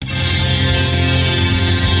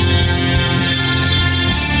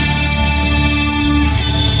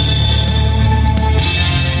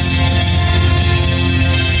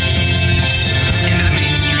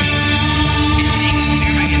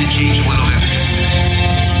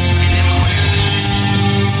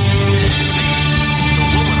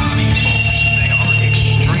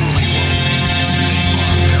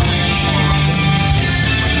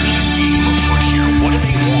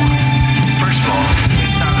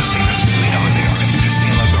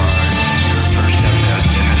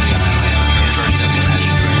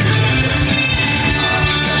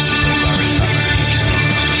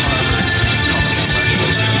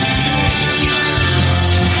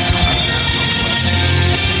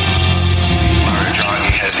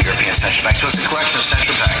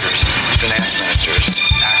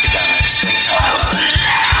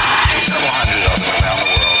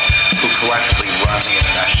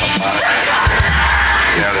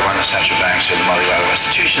central banks or the multilateral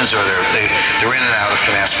institutions, or they're in and out of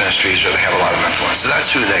finance ministries, or they have a lot of influence. So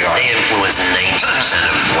that's who they are. They influence 90%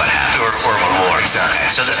 of what happens. Or more. Exactly. Okay,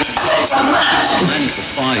 so that's... Then for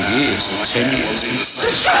 5 years or 10 years.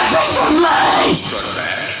 Struck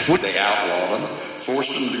back. They outlawed them,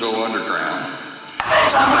 forced them to go underground.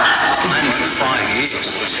 Then for 5 years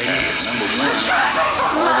or 10 years. Number one,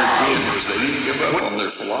 all they did was they didn't give up on their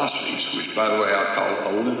philosophies, which, by the way, I'll call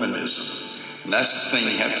illuminism. And that's the thing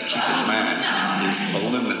you have to keep in mind, is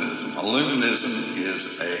illuminism. Illuminism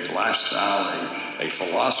is a lifestyle, a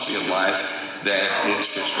philosophy of life that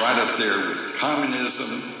fits right up there with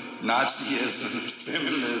communism, Nazism,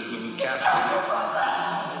 feminism, capitalism.